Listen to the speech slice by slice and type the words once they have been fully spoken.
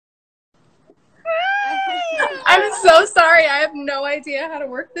I'm so sorry. I have no idea how to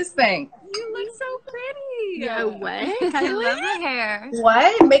work this thing. You look so pretty. Yeah, what? I love the hair.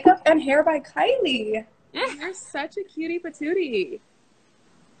 What? Makeup and hair by Kylie. You're such a cutie patootie.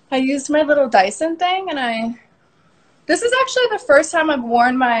 I used my little Dyson thing and this is actually the first time I've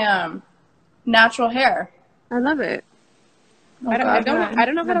worn my natural hair. I love it. Oh, I God.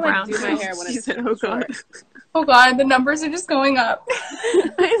 don't know how to like do my hair when She it's said, "Oh God." short. Oh God, the numbers are just going up.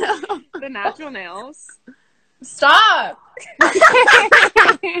 I know. The natural nails. Stop!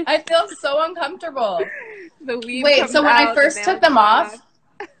 I feel so uncomfortable. The weave Wait, comes so when I out, first the took nails them come off,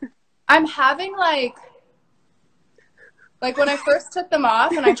 I'm having like when I first took them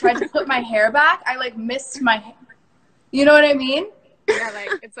off and I tried to put my hair back, I like missed my, you know what I mean? Yeah,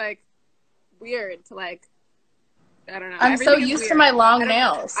 like it's like weird to like, I don't know. I'm so Everything is used to weird. my long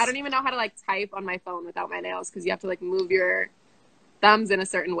nails. I don't even know how to like type on my phone without my nails because you have to like move your thumbs in a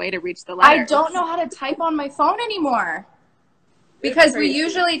certain way to reach the letters. I don't know how to type on my phone anymore because we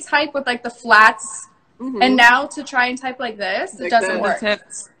usually type with like the flats, and now to try and type like this, it doesn't work.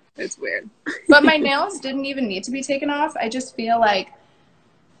 Tips. It's weird. But my nails didn't even need to be taken off. I just feel like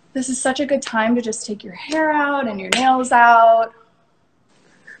this is such a good time to just take your hair out and your nails out.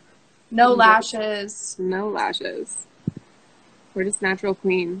 No lashes. No lashes. We're just natural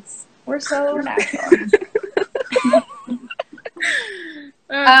queens. We're so natural.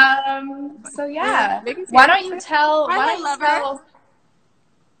 So yeah. Why don't you tell? Hi,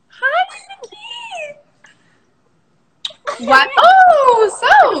 Nikki. What? Oh,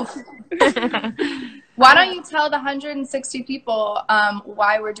 so. Why don't you tell the 160 people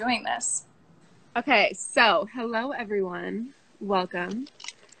why we're doing this? Okay, so hello everyone. Welcome.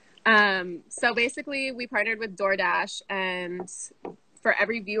 So basically we partnered with DoorDash, and for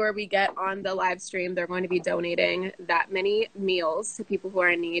every viewer we get on the live stream, they're going to be donating that many meals to people who are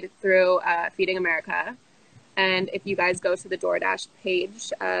in need through Feeding America. And if you guys go to the DoorDash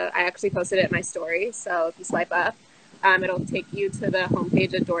page, I actually posted it in my story. So if you swipe up, it'll take you to the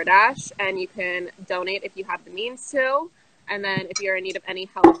homepage of DoorDash, and you can donate if you have the means to. And then if you're in need of any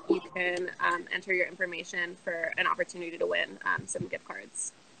help, you can enter your information for an opportunity to win some gift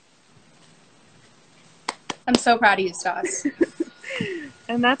cards. I'm so proud of you, Stassie.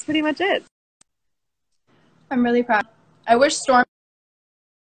 And that's pretty much it. I'm really proud. I wish Stormy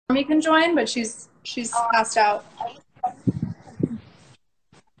can join, but she's passed out.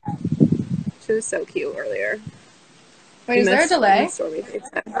 She was so cute earlier. Wait, is there a delay?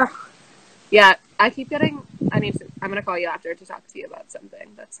 Yeah, I keep getting. I'm gonna call you after to talk to you about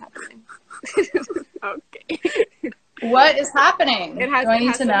something that's happening. Okay. What is happening? Do I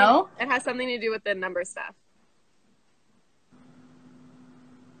need to know? It has something to do with the number stuff.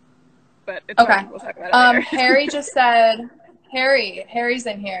 But it's okay. Fine. We'll talk about it later. Harry just said, Harry's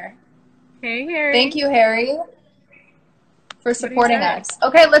in here. Hey, Harry. Thank you, Harry, for supporting us.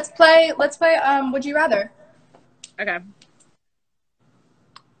 Okay, let's play. Would you rather? Okay.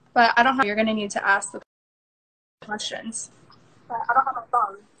 But I don't have. You're gonna need to ask the questions. But I don't have a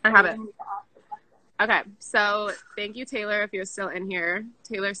phone. I have it. Okay, so thank you, Taylor, if you're still in here.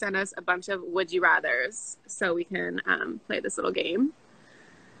 Taylor sent us a bunch of would you rathers so we can play this little game.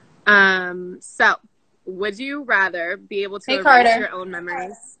 So would you rather be able to erase your own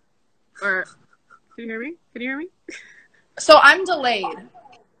memories, or can you hear me? Can you hear me? So I'm delayed.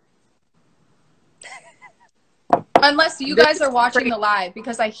 Unless you guys are watching the live,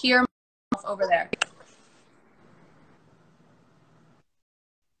 because I hear myself over there.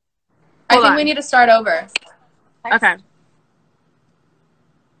 I think we need to start over. Okay.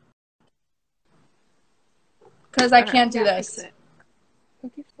 Because I can't do this.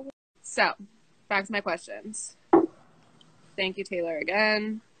 So, back to my questions. Thank you, Taylor,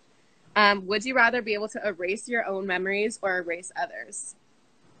 again. Would you rather be able to erase your own memories or erase others?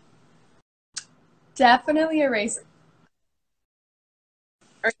 Definitely erase.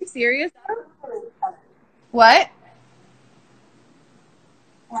 Are you serious? What?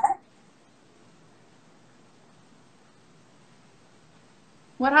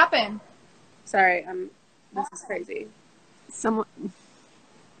 What happened? Sorry, this is crazy. So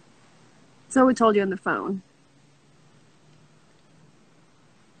we told you on the phone.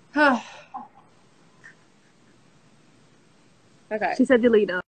 Okay. She said delete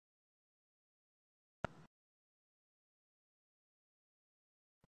it.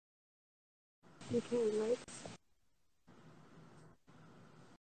 You can, right?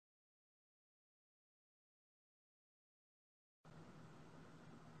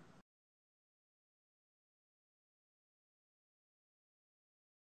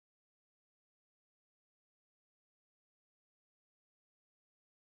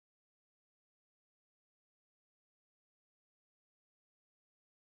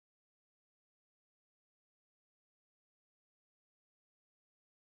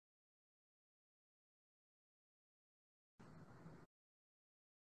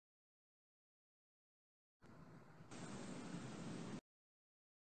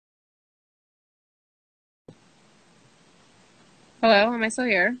 Hello, am I still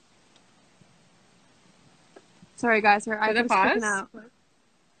here? Sorry, guys. Her Did it iPhone's freaking pause? out.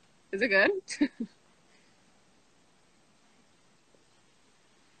 Is it good?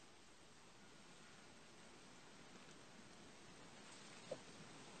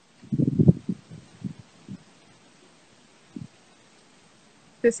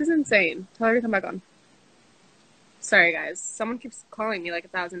 This is insane. Tell her to come back on. Sorry, guys. Someone keeps calling me like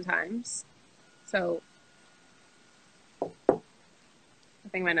 1,000 times. So, I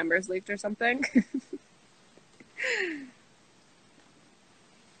think my number is leaked or something. Is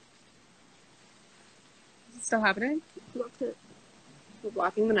it still happening? Blocked it. We're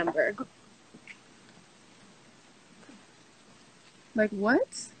blocking the number. Like,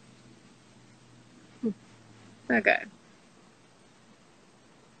 what? Okay.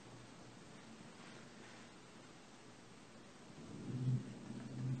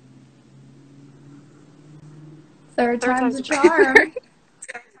 Third time's a charm.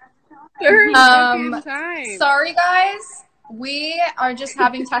 Third fucking time. Sorry, guys. We are just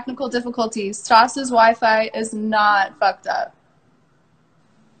having technical difficulties. Stass's Wi-Fi is not fucked up.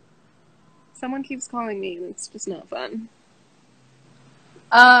 Someone keeps calling me and it's just not fun.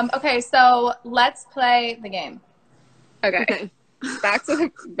 Okay, so let's play the game. Okay. Back to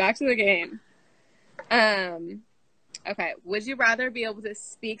the game. Okay. Would you rather be able to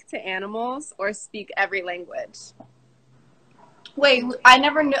speak to animals or speak every language? Wait, I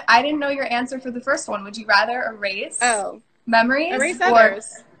didn't know your answer for the first one. Would you rather erase memories Erase or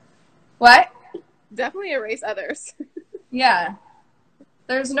others. what? Definitely erase others. Yeah.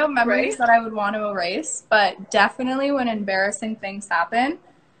 There's no memories that I would want to erase, but definitely when embarrassing things happen.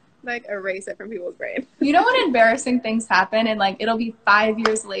 Like, erase it from people's brain. You know when embarrassing things happen and, like, it'll be 5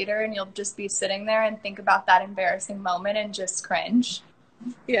 years later and you'll just be sitting there and think about that embarrassing moment and just cringe?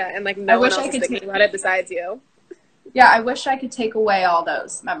 Yeah, and, like, no one else is thinking about it besides you. Yeah, I wish I could take away all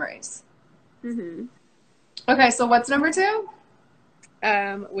those memories. Mm-hmm. Okay, so what's number 2?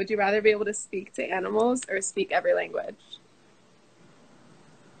 Would you rather be able to speak to animals or speak every language?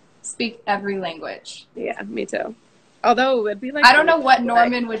 Speak every language. Yeah, me too. Although it would be like, I don't know what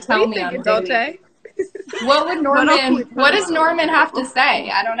Norman would tell me on Dolce? What would Norman? What does Norman have to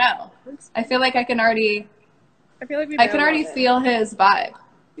say? I don't know. I feel like I can already feel his vibe.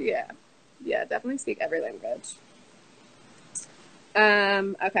 Yeah, definitely speak every language.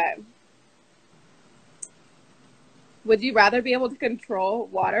 Okay. Would you rather be able to control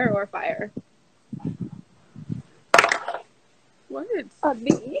water or fire? What?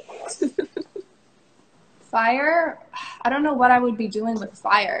 Me? Fire? I don't know what I would be doing with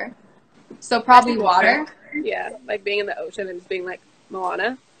fire. So probably water. Yeah, like being in the ocean and just being like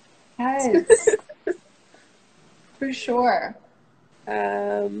Moana. Yes. For sure.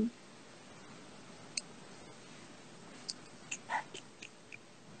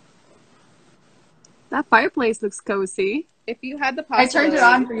 That fireplace looks cozy. If you had the I possibility... turned it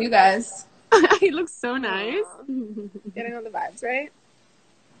on for you guys. It looks so nice. Getting on the vibes, right?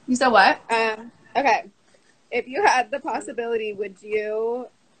 You said what? Okay. If you had the possibility, would you...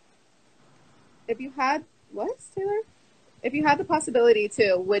 What, Taylor? If you had the possibility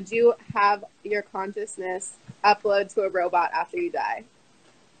to, would you have your consciousness upload to a robot after you die?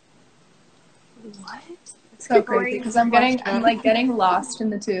 What? It's so crazy because I'm getting lost in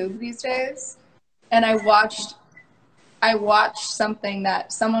the tube these days. And I watched something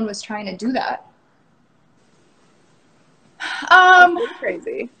that someone was trying to do that. That's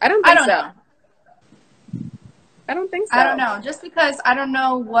crazy. I don't know. I don't think so. I don't know. Just because I don't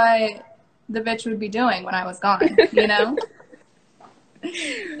know what the bitch would be doing when I was gone, you know?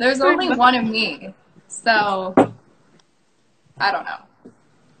 There's only one of me. So I don't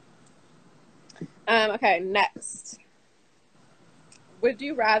know. Okay, next. Would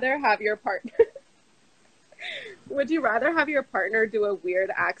you rather have your partner do a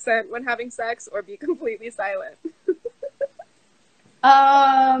weird accent when having sex or be completely silent?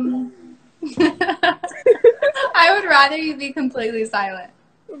 I would rather you be completely silent.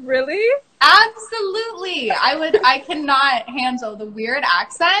 Really? Absolutely. I cannot handle the weird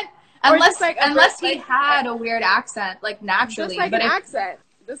accent unless he had a weird accent, like naturally. Just like an accent.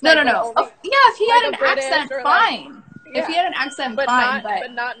 No. If he had an accent, fine. If he had an accent, fine.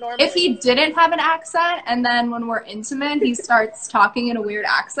 But not normally. If he didn't have an accent and then when we're intimate he starts talking in a weird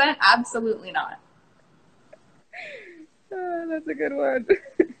accent, absolutely not. Oh, that's a good one.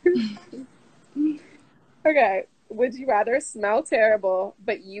 Okay. Would you rather smell terrible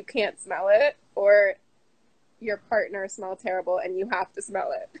but you can't smell it, or your partner smell terrible and you have to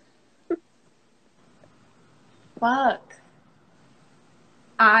smell it? Fuck.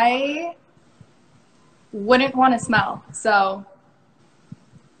 I wouldn't want to smell, so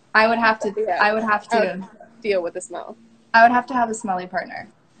I would have to. Yeah. I would have to. Deal with the smell. I would have to have a smelly partner.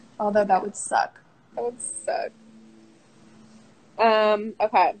 Although that would suck. That would suck.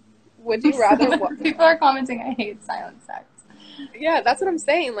 Okay. Would you rather People are commenting I hate silent sex. Yeah, that's what I'm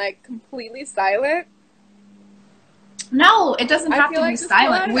saying. Like completely silent. No, it doesn't have to like be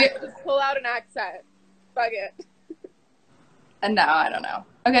silent. Just pull out an accent. Fuck it. And no, I don't know.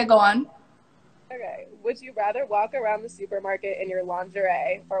 Okay, go on. Okay. Would you rather walk around the supermarket in your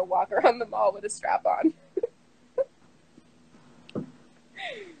lingerie or walk around the mall with a strap on?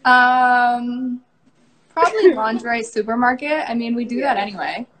 Probably lingerie supermarket. I mean, we do that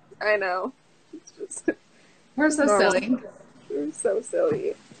anyway. I know. It's just We're so normal. silly. We're so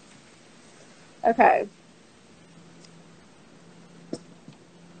silly. Okay.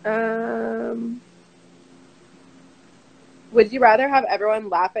 Would you rather have everyone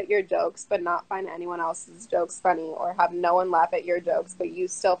laugh at your jokes but not find anyone else's jokes funny, or have no one laugh at your jokes but you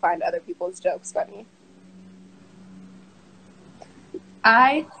still find other people's jokes funny?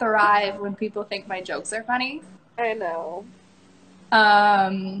 I thrive when people think my jokes are funny. I know.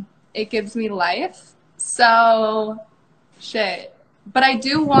 It gives me life. So, shit. But I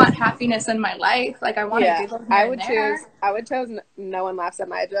do want happiness in my life. Like, I want to giggle here I and would there. choose no one laughs at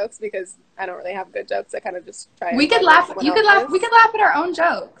my jokes because I don't really have good jokes. I kind of just try. We could laugh. You could laugh. We could laugh at our own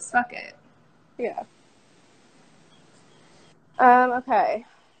jokes. Fuck it. Yeah. Okay.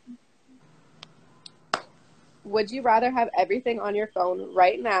 Would you rather have everything on your phone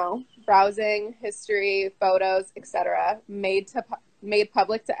right now, browsing, history, photos, etc., made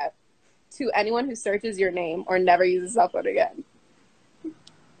public to anyone who searches your name, or never use a cell phone again?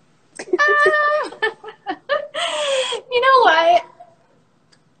 You know what?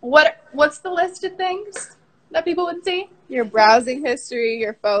 What's the list of things that people would see? Your browsing history,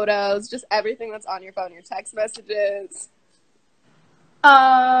 your photos, just everything that's on your phone, your text messages.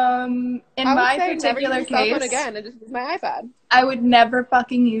 In my particular never use a cell phone case, again, and just use my iPad. I would never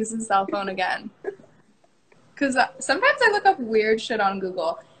fucking use a cell phone again. Because sometimes I look up weird shit on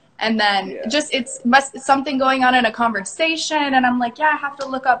Google, and then it's something going on in a conversation, and I'm like, yeah, I have to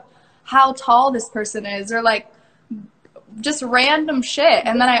look up how tall this person is, or like just random shit,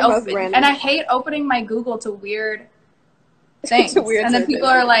 and then I hate opening my Google to weird things, and then people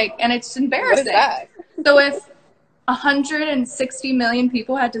are like, and it's embarrassing. What is that? So if 160 million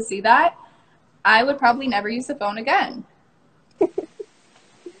people had to see that, I would probably never use the phone again.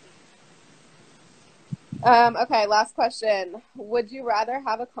 Okay, last question. Would you rather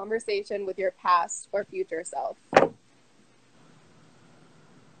have a conversation with your past or future self?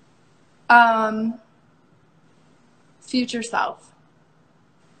 Future self.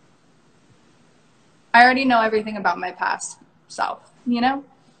 I already know everything about my past self, you know?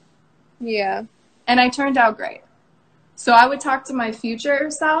 Yeah. And I turned out great. So I would talk to my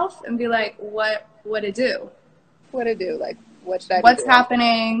future self and be like, what to do? What to do? Like, what should I do? What's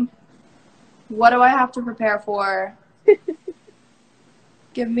happening? What do I have to prepare for?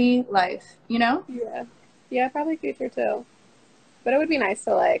 Give me life, you know? Yeah. Yeah, probably future too. But it would be nice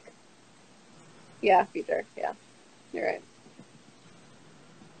to like, yeah, future. Yeah, you're right.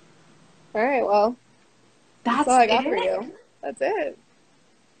 All right, well, that's all I got for you. That's it.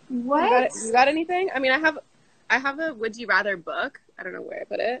 What? You got anything? I mean, I have a Would You Rather book. I don't know where I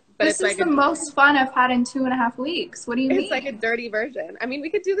put it. But this is the most fun I've had in 2.5 weeks. What do you mean? It's like a dirty version. I mean,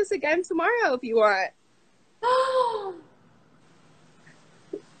 we could do this again tomorrow if you want.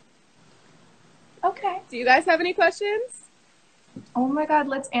 Okay. Do you guys have any questions? Oh my God,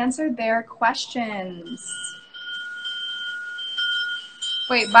 let's answer their questions.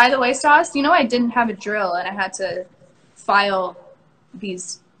 Wait, by the way, Stassie, you know I didn't have a drill and I had to file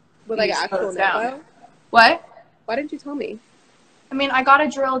these with like actual down. What? Why didn't you tell me? I mean, I got a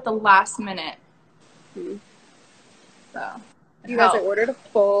drill at the last minute. So you guys ordered a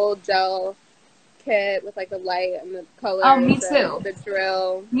full gel kit with like the light and the color. Oh, me too. The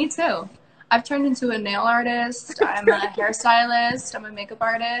drill. Me too. I've turned into a nail artist. I'm a hairstylist. I'm a makeup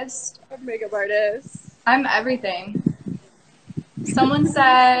artist. I'm everything. Someone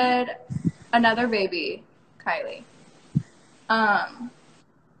said another baby, Kylie.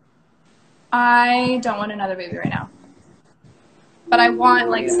 I don't want another baby right now. But I want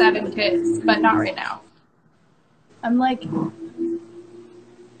like 7 kids, but not right now. I'm like,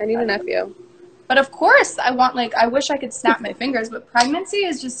 I need a nephew. But of course I want, like, I wish I could snap my fingers, but pregnancy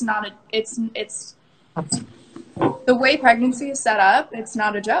is just not it's the way pregnancy is set up, it's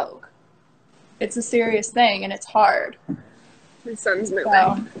not a joke. It's a serious thing and it's hard. My son's moving. So,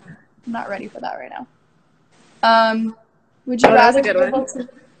 I'm not ready for that right now. Would you rather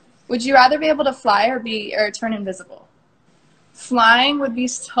be able to fly or turn invisible? Flying would be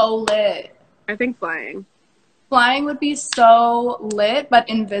so lit. I think flying. Flying would be so lit, but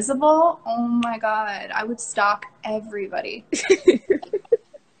invisible, oh my god, I would stalk everybody.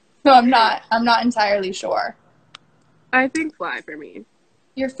 So I'm not entirely sure. I think fly for me.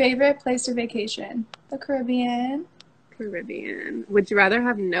 Your favorite place to vacation? The Caribbean. Caribbean. Would you rather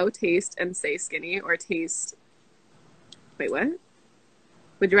have no taste and stay skinny or taste... Wait, what?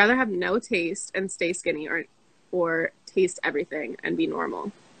 Would you rather have no taste and stay skinny or taste everything and be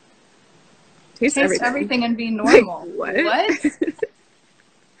normal? Taste everything and be normal. Like, what?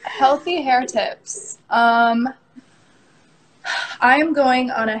 Healthy hair tips. I am going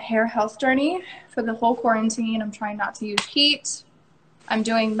on a hair health journey for the whole quarantine. I'm trying not to use heat. I'm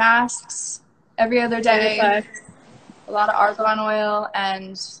doing masks every other day. A lot of argan oil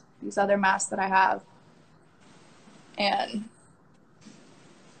and these other masks that I have. And,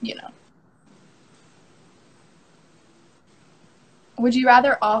 you know. Would you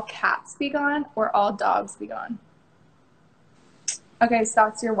rather all cats be gone or all dogs be gone? Okay,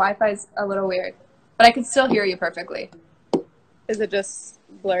 Stassie, your Wi-Fi is a little weird, but I can still hear you perfectly. Is it just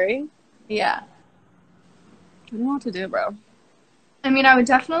blurry? Yeah. I don't know what to do, bro. I mean, I would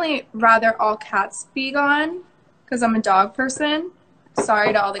definitely rather all cats be gone because I'm a dog person.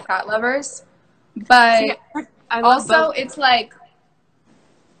 Sorry to all the cat lovers. But See, I also, it's like,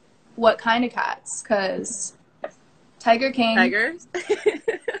 what kind of cats? Because Tiger King. Tigers?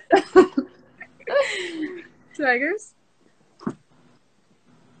 Tigers?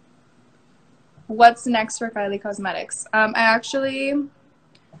 What's next for Kylie Cosmetics? I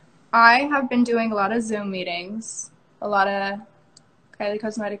have been doing a lot of Zoom meetings, a lot of Kylie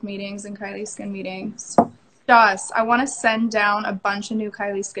Cosmetic meetings and Kylie Skin meetings. Joss, I want to send down a bunch of new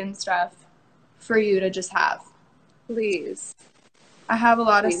Kylie Skin stuff for you to just have. Please. I have a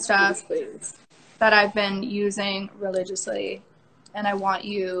lot of stuff please. that I've been using religiously, and I want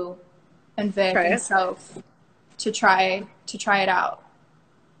you and Vic and Soph to try it out.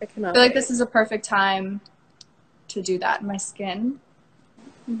 I cannot feel like wait. This is a perfect time to do that. My skin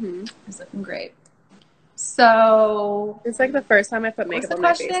is looking great. So it's like the first time I put makeup on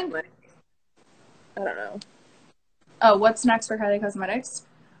my face. Like, I don't know. Oh, what's next for Kylie Cosmetics?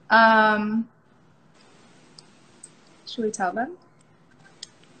 Should we tell them?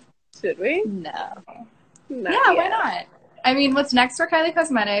 Should we? No. Not yeah, yet. Why not? I mean, what's next for Kylie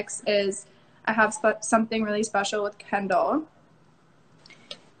Cosmetics is I have something really special with Kendall.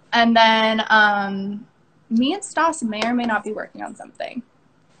 And then me and Stassie may or may not be working on something.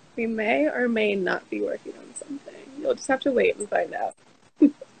 We may or may not be working on something. You'll just have to wait and find out.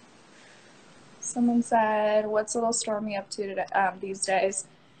 Someone said, what's little Stormy up to today, these days?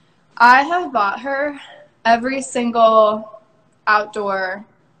 I have bought her every single outdoor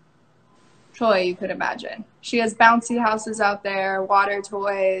toy you could imagine. She has bouncy houses out there, water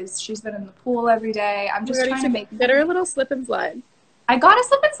toys. She's been in the pool every day. I'm just trying to get her a little slip and slide. I got a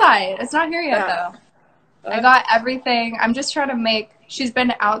slip and slide. It's not here yet, though. I got everything. I'm just trying to she's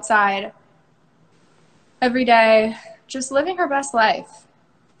been outside every day, just living her best life.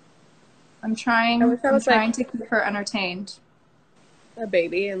 I'm trying to keep her entertained. A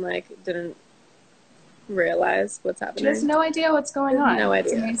baby and didn't realize what's happening. She has no idea what's going on. No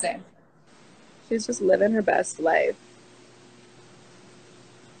idea. It's amazing. She's just living her best life.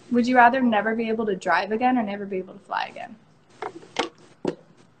 Would you rather never be able to drive again or never be able to fly again?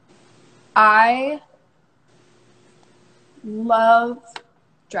 I love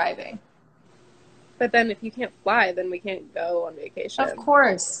driving. But then if you can't fly, then we can't go on vacation. Of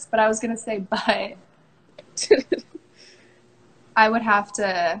course. But I was going to say, but I would have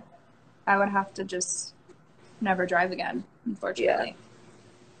to just never drive again, unfortunately.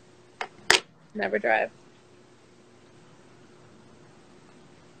 Yeah. Never drive.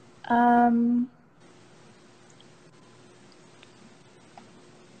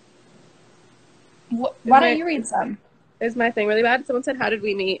 Why don't you read some? Is my thing really bad? Someone said, how did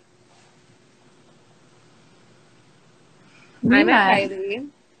we meet? I met Kylie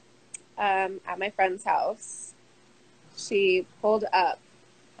at my friend's house. She pulled up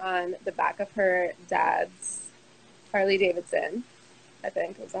on the back of her dad's Harley Davidson. I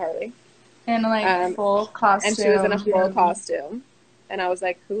think it was a Harley. In full costume. And she was in a full costume. And I was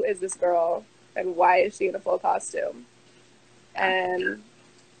like, who is this girl? And why is she in a full costume? And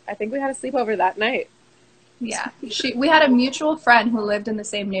I think we had a sleepover that night. Yeah. We had a mutual friend who lived in the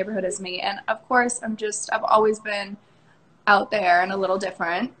same neighborhood as me. And of course, I've always been out there and a little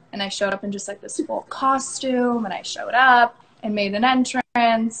different. And I showed up in just this full costume, and I showed up and made an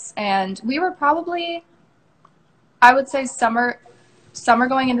entrance. And we were probably, I would say summer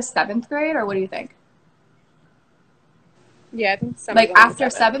going into 7th grade, or what do you think? Yeah, I think summer like after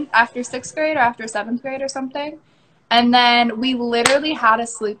sixth grade or after seventh grade or something. And then we literally had a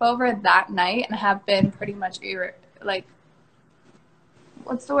sleepover that night and have been pretty much like,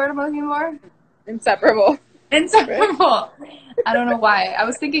 what's the word I'm looking for? Inseparable. Inseparable. I don't know why. I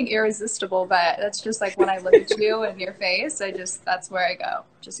was thinking irresistible, but that's just like when I look at you and your face, that's where I go.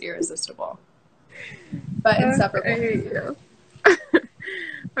 Just irresistible. But inseparable. I hate you.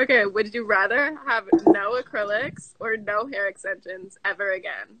 Okay, would you rather have no acrylics or no hair extensions ever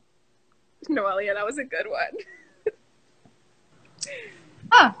again? Noelia, that was a good one.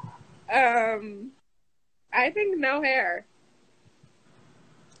 Huh. I think no hair.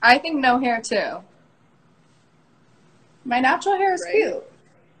 I think no hair too. My natural hair is cute.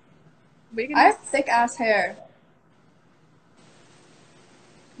 I have thick ass hair.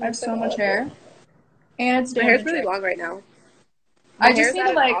 I have so much hair. And it's My damaging. hair's really long right now. I just need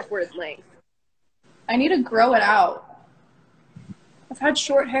to like awkward length. I need to grow it out. I've had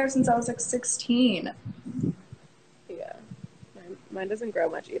short hair since I was like 16. Yeah. Mine doesn't grow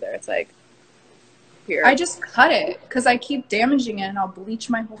much either. It's like here. I just cut it because I keep damaging it and I'll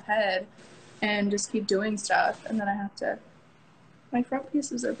bleach my whole head and just keep doing stuff. And then I have to. My front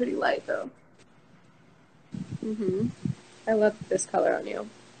pieces are pretty light though. Mm-hmm. I love this color on you.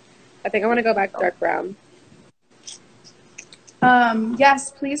 I think I want to go back dark brown.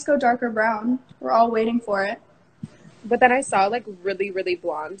 Yes, please go darker brown. We're all waiting for it. But then I saw like really, really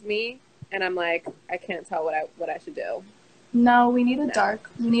blonde me, and I'm like, I can't tell what I should do. No, we need a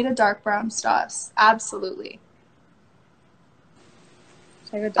dark brown Stas. Absolutely.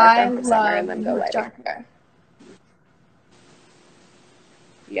 Should I go dark brown for summer and then go lighter? Dark hair.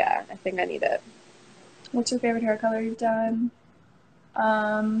 Yeah, I think I need it. What's your favorite hair color you've done?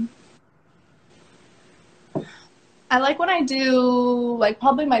 I like when I do like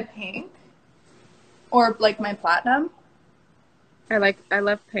probably my pink or like my platinum. I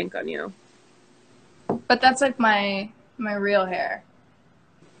love pink on you. But that's like my real hair.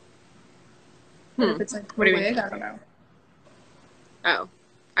 But if it's like a wig, I don't know. Oh,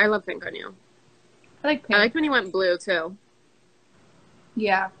 I love pink on you. I like pink. I like when you went blue too.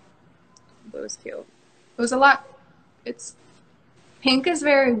 Yeah. Blue is cute. It was a lot. Pink is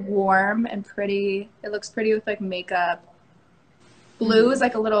very warm and pretty. It looks pretty with like makeup. Blue is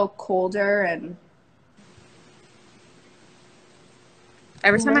like a little colder and.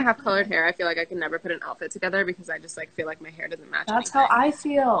 Every time I have colored hair, I feel like I can never put an outfit together because I just like feel like my hair doesn't match. That's how I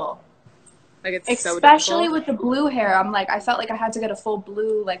feel. Like it's especially with the blue hair. I'm like, I felt like I had to get a full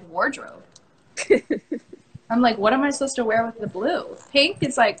blue like wardrobe. I'm like, what am I supposed to wear with the blue? Pink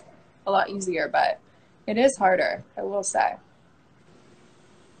is like a lot easier, but it is harder, I will say.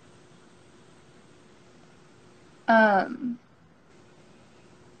 I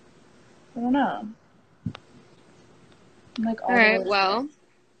don't know. I'm like, all right, well.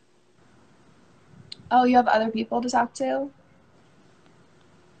 Oh, you have other people to talk to?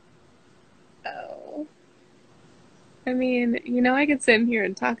 Oh. I mean, I could sit in here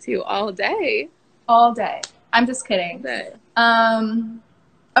and talk to you all day. All day. I'm just kidding. Okay,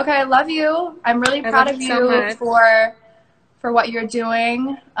 I love you. I'm really proud of you for what you're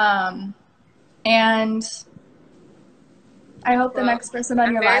doing. And I hope the next person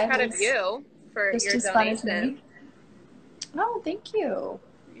on your life I'm very proud of you for just your as fun as donation. me. Oh, thank you.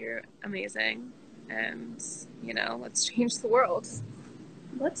 You're amazing. And, let's change the world.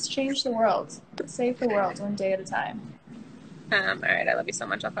 Let's change the world. Save the world one day at a time. All right. I love you so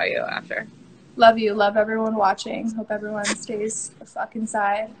much. I'll call you after. Love you. Love everyone watching. Hope everyone stays the fuck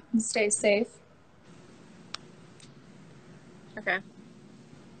inside and stays safe. Okay.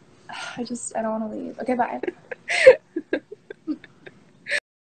 I don't want to leave. Okay, bye.